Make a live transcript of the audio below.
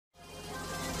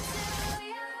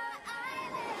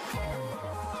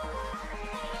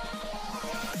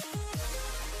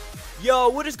Yo,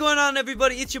 what is going on,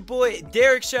 everybody? It's your boy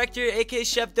Derek Schecter, aka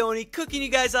Chef Donny, cooking you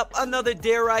guys up another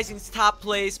DareRising's Top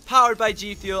Plays, powered by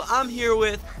G Fuel. I'm here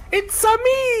with it's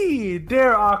me,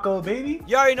 Awko, baby.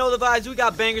 You already know the vibes. We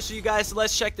got bangers for you guys, so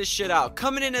let's check this shit out.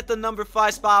 Coming in at the number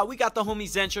 5 spot, we got the homie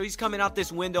Zentro. He's coming out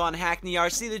this window on Hackney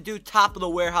Yard. See the dude top of the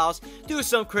warehouse, do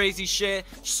some crazy shit,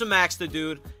 smacks the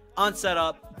dude, unset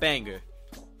up, banger.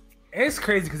 It's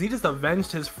crazy because he just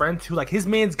avenged his friend too. Like, his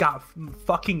man's got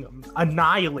fucking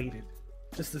annihilated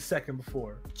just a second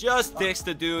before. Just dicks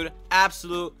the dude.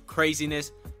 Absolute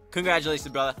craziness. Congratulations,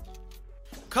 brother.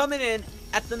 Coming in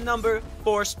at the number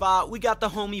 4 spot, we got the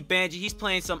homie Banji. He's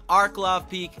playing some Arc Love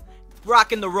Peak,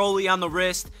 rocking the rollie on the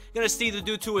wrist. Gonna see the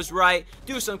dude to his right,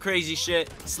 do some crazy shit,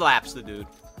 slaps the dude.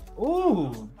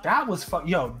 Ooh, that was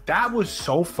that was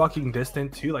so fucking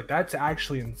distant too. Like, that's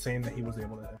actually insane that he was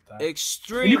able to hit that.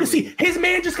 Extremely. And you can see his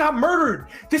man just got murdered.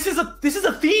 This is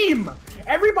a theme.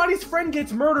 Everybody's friend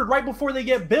gets murdered right before they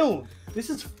get billed. This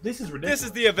is ridiculous. This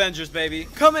is the Avengers, baby.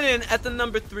 Coming in at the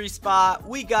number 3 spot,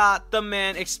 we got the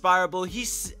man Expirable.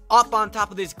 He's up on top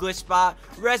of this glitch spot,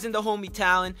 resin the homie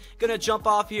Talon. Gonna jump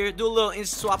off here, do a little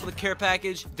instant swap of the care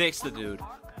package, dicks the dude.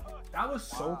 That was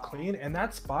so clean, and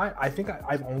that spot, I think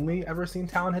I've only ever seen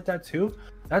Talon hit that too.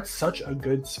 That's such a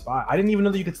good spot. I didn't even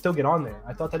know that you could still get on there.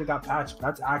 I thought that it got patched.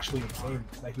 That's actually insane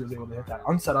that he was able to hit that.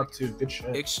 Unset up too, good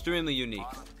shit. Extremely unique.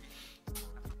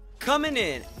 Coming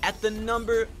in at the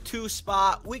number 2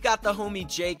 spot, we got the homie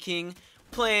J King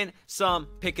playing some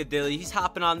Piccadilly. He's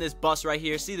hopping on this bus right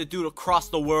here. See the dude across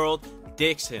the world,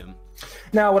 dicks him.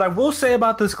 Now, what I will say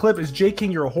about this clip is, J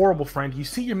King, you're a horrible friend. You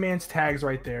see your man's tags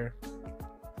right there.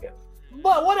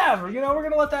 But whatever, you know, we're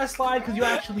gonna let that slide because you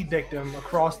actually dicked him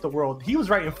across the world. He was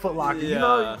right in Foot Locker, you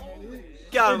know.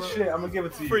 Got him. Shit, I'm gonna give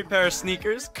it to you. Free pair of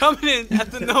sneakers. Coming in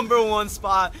at the number 1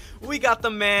 spot, we got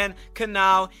the man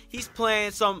Kanao. He's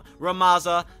playing some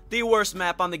Ramaza, the worst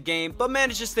map on the game, but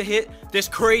manages to hit this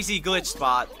crazy glitch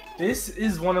spot. This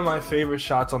is one of my favorite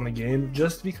shots on the game,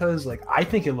 just because, like, I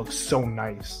think it looks so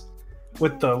nice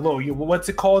with the little, what's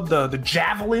it called, the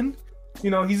javelin. You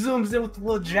know, he zooms in with the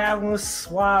little javelin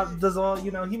swap, does all,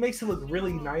 you know, he makes it look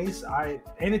really nice.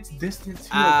 And it's distant too.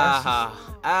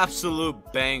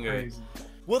 Absolute banger. Crazy.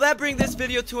 Will that bring this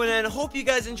video to an end? Hope you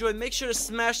guys enjoyed. Make sure to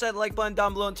smash that like button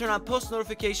down below and turn on post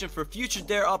notification for future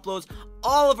Dare uploads.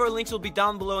 All of our links will be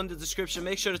down below in the description.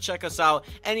 Make sure to check us out.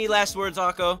 Any last words,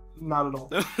 Awko? Not at all.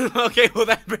 Okay, well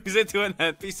that brings it to an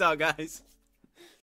end. Peace out, guys.